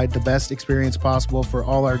provide the best experience possible for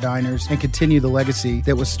all our diners and continue the legacy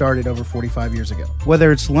that was started over 45 years ago.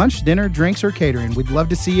 Whether it's lunch, dinner, drinks, or catering, we'd love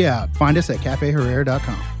to see you out. Find us at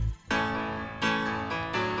cafeherrera.com.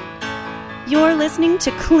 You're listening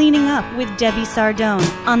to Cleaning Up with Debbie Sardone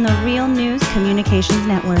on the Real News Communications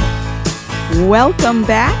Network. Welcome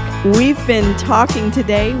back. We've been talking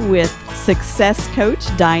today with success coach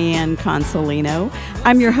Diane Consolino.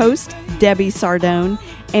 I'm your host, Debbie Sardone.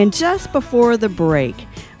 And just before the break,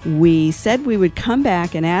 we said we would come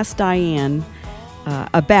back and ask Diane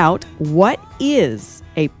about what is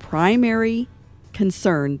a primary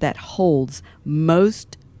concern that holds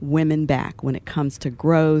most women back when it comes to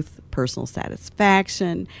growth, personal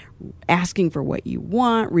satisfaction, asking for what you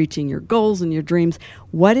want, reaching your goals and your dreams.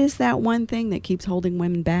 What is that one thing that keeps holding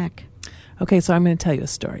women back? Okay, so I'm going to tell you a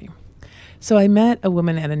story. So I met a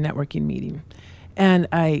woman at a networking meeting, and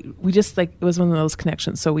we just it was one of those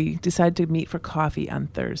connections. So we decided to meet for coffee on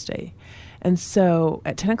Thursday. And so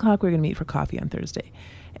at 10 o'clock, we're going to meet for coffee on Thursday.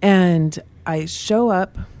 And I show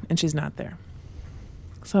up, and she's not there.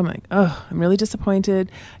 So I'm like, oh, I'm really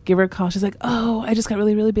disappointed. Give her a call. She's like, oh, I just got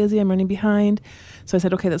really, really busy. I'm running behind. So I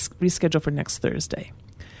said, okay, let's reschedule for next Thursday.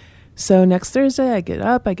 So next Thursday, I get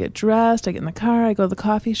up, I get dressed, I get in the car, I go to the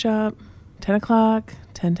coffee shop, 10 o'clock,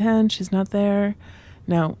 10:10, she's not there.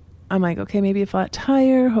 Now, I'm like, okay, maybe a flat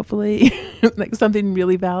tire, hopefully, like something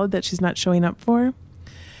really valid that she's not showing up for.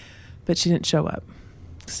 But she didn't show up.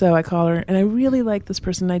 So I call her, and I really liked this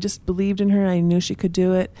person. I just believed in her. I knew she could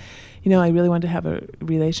do it. I really wanted to have a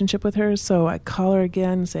relationship with her. So I call her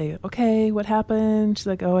again and say, okay, what happened? She's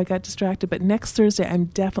like, oh, I got distracted. But next Thursday, I'm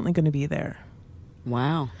definitely going to be there.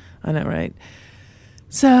 Wow. I know, right?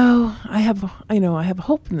 So I have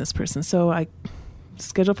hope in this person. So I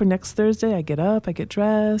schedule for next Thursday. I get up, I get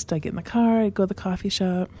dressed, I get in the car, I go to the coffee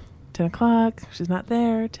shop. 10 o'clock, she's not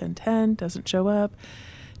there. 10:10, doesn't show up.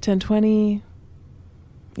 10:20,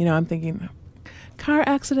 I'm thinking, car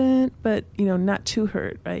accident, but, not too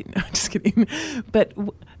hurt, right? No, just kidding. But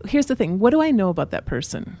here's the thing. What do I know about that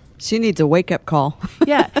person? She needs a wake-up call.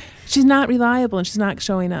 Yeah. She's not reliable, and she's not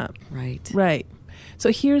showing up. Right. Right.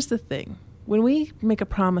 So here's the thing. When we make a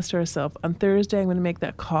promise to ourselves, on Thursday, I'm going to make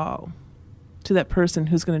that call to that person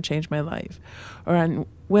who's going to change my life. Or on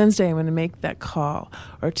Wednesday, I'm going to make that call.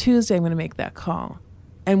 Or Tuesday, I'm going to make that call.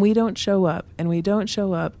 And we don't show up, and we don't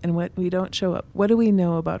show up, and we don't show up. What do we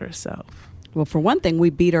know about ourselves? Well, for one thing, we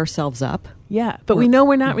beat ourselves up. Yeah, but we know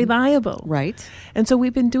we're not reliable. Right. And so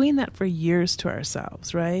we've been doing that for years to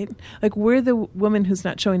ourselves, right? Like we're the woman who's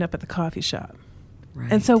not showing up at the coffee shop.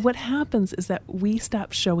 Right. And so what happens is that we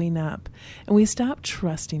stop showing up and we stop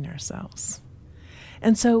trusting ourselves.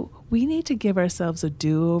 And so we need to give ourselves a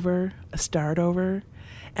do-over, a start over,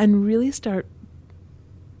 and really start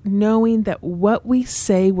knowing that what we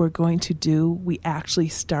say we're going to do, we actually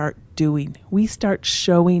start doing. We start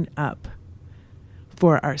showing up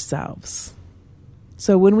for ourselves.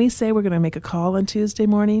 So when we say we're going to make a call on Tuesday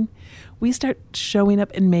morning, we start showing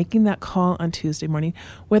up and making that call on Tuesday morning,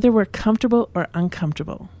 whether we're comfortable or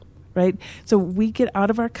uncomfortable, right? So we get out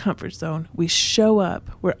of our comfort zone, we show up,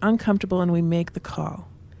 we're uncomfortable, and we make the call.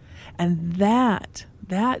 And that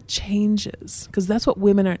changes, because that's what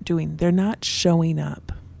women aren't doing. They're not showing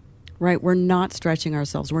up. Right. We're not stretching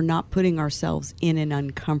ourselves. We're not putting ourselves in an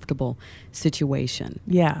uncomfortable situation.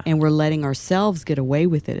 Yeah. And we're letting ourselves get away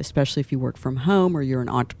with it, especially if you work from home or you're an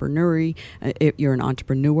entrepreneur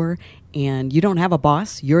and you don't have a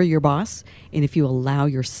boss, you're your boss. And if you allow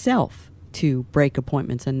yourself to break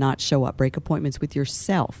appointments and not show up, break appointments with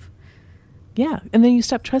yourself. Yeah. And then you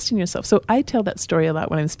stop trusting yourself. So I tell that story a lot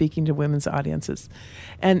when I'm speaking to women's audiences.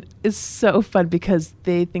 And it's so fun because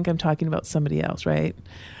they think I'm talking about somebody else, right?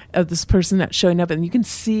 Of this person not showing up, and you can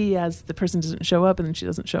see as the person doesn't show up and then she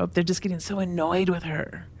doesn't show up, they're just getting so annoyed with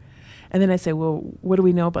her. And then I say, well, what do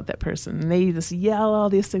we know about that person? And they just yell all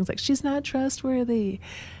these things like, she's not trustworthy.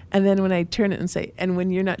 And then when I turn it and say, and when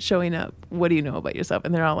you're not showing up, what do you know about yourself?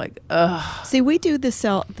 And they're all like, ugh. See, we do this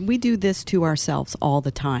to ourselves all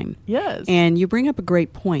the time. Yes. And you bring up a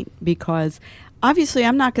great point, because obviously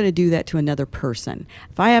I'm not going to do that to another person.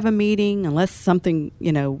 If I have a meeting, unless something,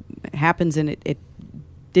 happens and it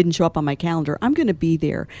didn't show up on my calendar, I'm going to be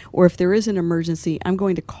there. Or if there is an emergency, I'm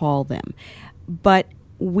going to call them. But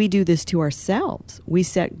we do this to ourselves. We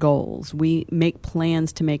set goals. We make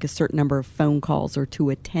plans to make a certain number of phone calls or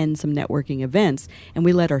to attend some networking events, and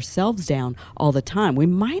we let ourselves down all the time. We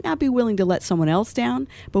might not be willing to let someone else down,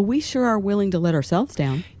 but we sure are willing to let ourselves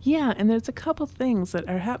down. Yeah, and there's a couple things that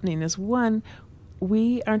are happening. Is one,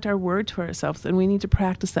 we aren't our word to ourselves, and we need to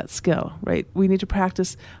practice that skill, right? We need to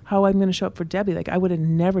practice how I'm going to show up for Debbie. Like, I would have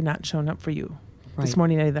never not shown up for you this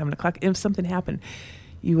morning at 11 o'clock. If something happened,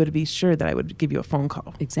 you would be sure that I would give you a phone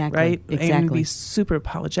call. Exactly. Right? Exactly. And be super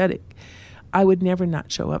apologetic. I would never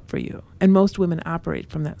not show up for you. And most women operate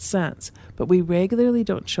from that sense. But we regularly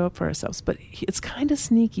don't show up for ourselves. But it's kind of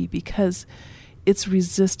sneaky because it's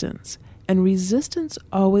resistance. And resistance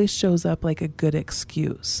always shows up like a good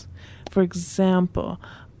excuse. For example,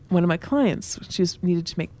 one of my clients, she needed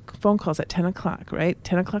to make phone calls at 10 o'clock, right?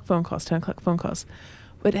 10 o'clock phone calls, 10 o'clock phone calls.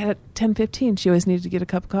 But at 10:15, she always needed to get a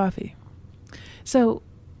cup of coffee. So,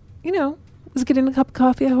 is getting a cup of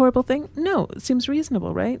coffee a horrible thing? No, it seems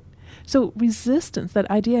reasonable, right? So resistance, that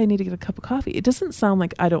idea I need to get a cup of coffee, it doesn't sound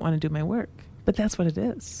like I don't want to do my work, but that's what it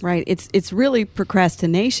is. Right. It's really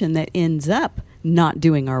procrastination that ends up not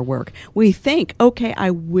doing our work. We think, okay,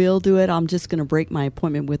 I will do it. I'm just going to break my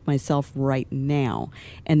appointment with myself right now.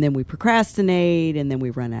 And then we procrastinate, and then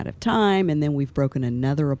we run out of time, and then we've broken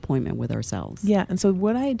another appointment with ourselves. Yeah. And so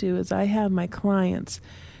what I do is I have my clients,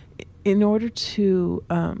 in order to,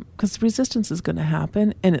 because resistance is going to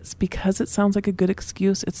happen, and it's because it sounds like a good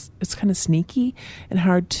excuse. It's kind of sneaky and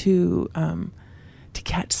hard to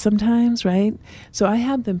catch sometimes, right? So I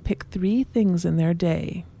have them pick 3 things in their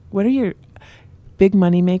day. What are your big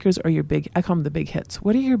money makers, or I call them the big hits?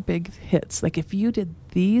 What are your big hits? Like, if you did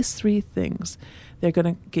these 3 things, they're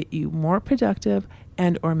going to get you more productive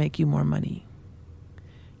and or make you more money,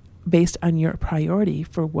 based on your priority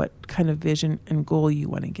for what kind of vision and goal you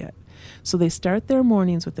want to get. So they start their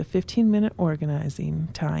mornings with a 15-minute organizing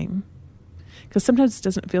time. Because sometimes it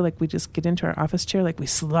doesn't feel like we just get into our office chair, like we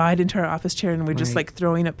slide into our office chair and we're just like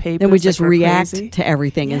throwing up papers. Then we just like react crazy. To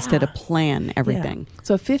everything instead of plan everything. Yeah.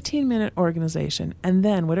 So a 15-minute organization. And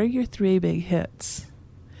then what are your 3 big hits?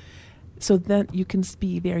 So then you can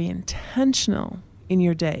be very intentional in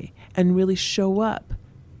your day and really show up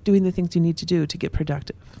doing the things you need to do to get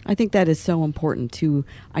productive. I think that is so important, to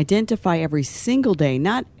identify every single day,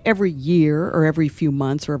 not every year or every few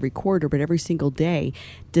months or every quarter, but every single day.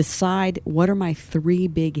 Decide, what are my 3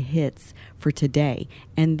 big hits for today?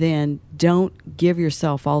 And then don't give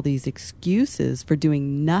yourself all these excuses for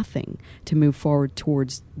doing nothing to move forward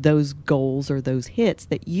towards those goals or those hits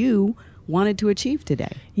that you wanted to achieve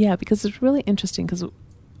today. Yeah, because it's really interesting, because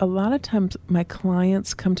a lot of times my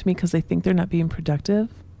clients come to me because they think they're not being productive.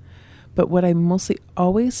 But what I mostly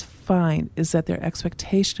always find is that their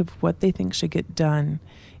expectation of what they think should get done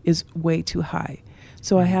is way too high.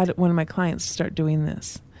 So I had one of my clients start doing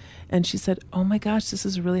this. And she said, oh my gosh, this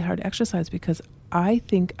is a really hard exercise because I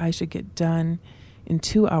think I should get done in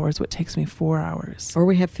 2 hours what takes me 4 hours. Or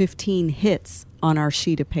we have 15 hits on our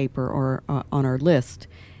sheet of paper or on our list,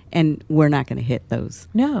 and we're not going to hit those.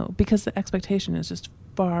 No, because the expectation is just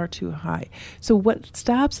far too high. So what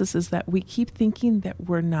stops us is that we keep thinking that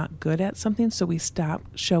we're not good at something, so we stop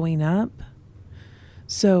showing up.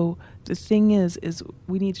 So the thing is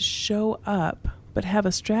we need to show up, but have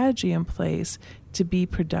a strategy in place to be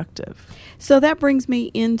productive. So that brings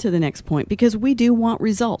me into the next point, because we do want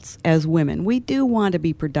results as women. We do want to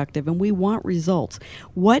be productive, and we want results.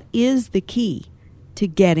 What is the key to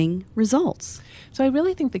getting results? So I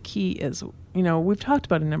really think the key is, we've talked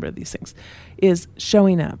about a number of these things, is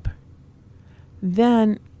showing up.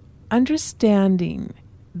 Then understanding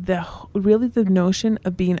the notion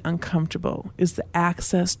of being uncomfortable is the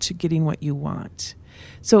access to getting what you want.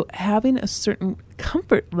 So having a certain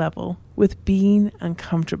comfort level with being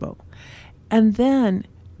uncomfortable, and then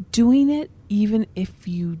doing it even if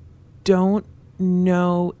you don't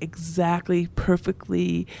know exactly,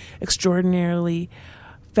 perfectly, extraordinarily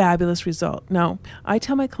fabulous result. Now, I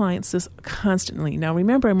tell my clients this constantly. Now,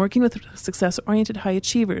 remember, I'm working with success-oriented high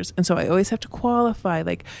achievers, and so I always have to qualify,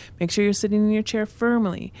 like, make sure you're sitting in your chair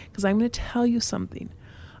firmly, because I'm going to tell you something.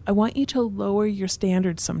 I want you to lower your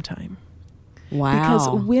standards sometime. Wow.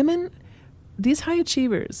 Because women, these high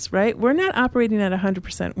achievers, right, we're not operating at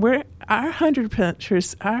 100%. Our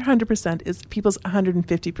 100% is people's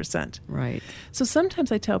 150%. Right. So sometimes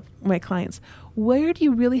I tell my clients, where do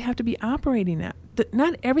you really have to be operating at? That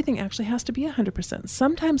not everything actually has to be 100%.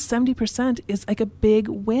 Sometimes 70% is like a big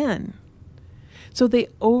win. So they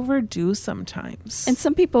overdo sometimes. And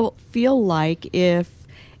some people feel like if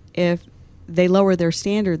they lower their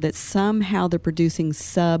standard, that somehow they're producing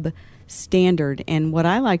standard. And what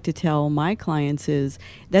I like to tell my clients is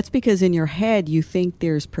that's because in your head you think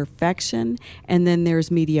there's perfection and then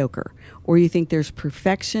there's mediocre, or you think there's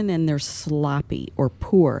perfection and there's sloppy or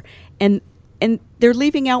poor. And they're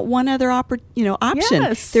leaving out one other option.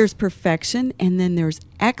 Yes. There's perfection and then there's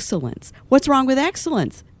excellence. What's wrong with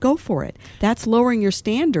excellence? Go for it. That's lowering your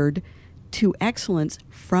standard to excellence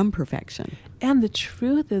from perfection. And the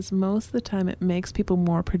truth is, most of the time it makes people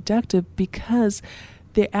more productive because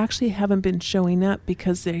they actually haven't been showing up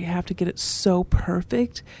because they have to get it so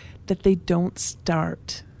perfect that they don't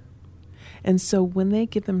start. And so when they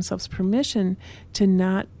give themselves permission to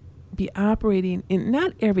not be operating in,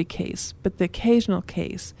 not every case, but the occasional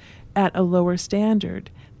case, at a lower standard,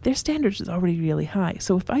 their standard is already really high.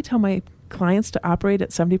 So if I tell my clients to operate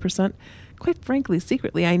at 70%, quite frankly,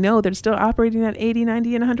 secretly, I know they're still operating at 80,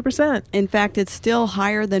 90, and 100%. In fact, it's still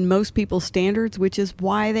higher than most people's standards, which is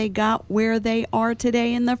why they got where they are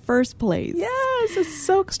today in the first place. Yes, it's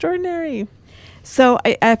so extraordinary. So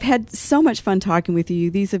I've had so much fun talking with you.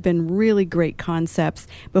 These have been really great concepts.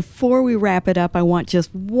 Before we wrap it up, I want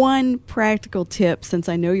just one practical tip, since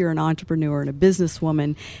I know you're an entrepreneur and a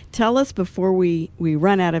businesswoman. Tell us before we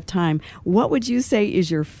run out of time, what would you say is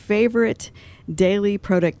your favorite daily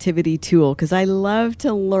productivity tool? Because I love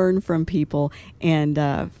to learn from people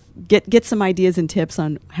and get some ideas and tips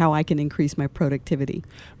on how I can increase my productivity.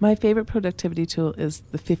 My favorite productivity tool is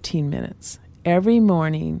the 15 minutes. Every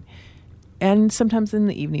morning, and sometimes in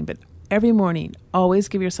the evening, but every morning, always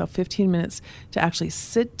give yourself 15 minutes to actually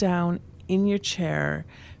sit down in your chair,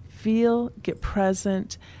 feel, get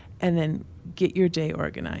present, and then get your day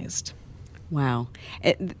organized. Wow.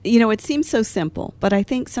 It seems so simple, but I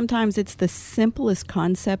think sometimes it's the simplest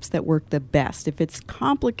concepts that work the best. If it's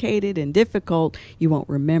complicated and difficult, you won't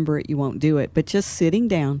remember it, you won't do it. But just sitting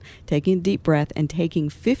down, taking a deep breath, and taking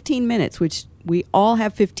 15 minutes, which we all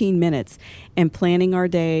have 15 minutes, and planning our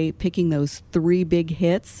day, picking those 3 big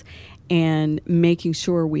hits, and making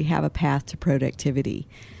sure we have a path to productivity.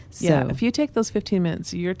 Yeah, if you take those 15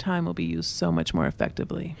 minutes, your time will be used so much more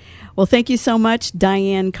effectively. Well, thank you so much,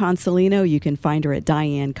 Diane Consolino. You can find her at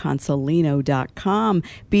dianeconsolino.com.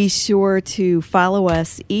 Be sure to follow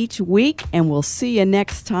us each week, and we'll see you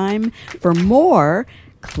next time for more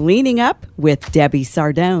Cleaning Up with Debbie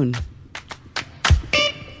Sardone.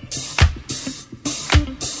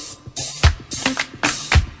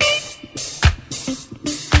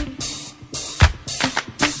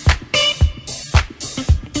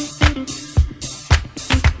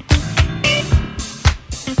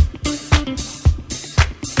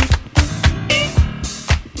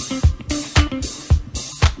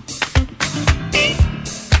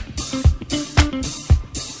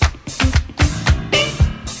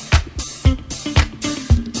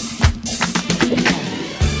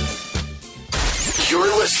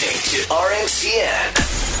 RNCN,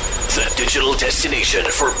 the digital destination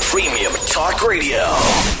for premium talk radio.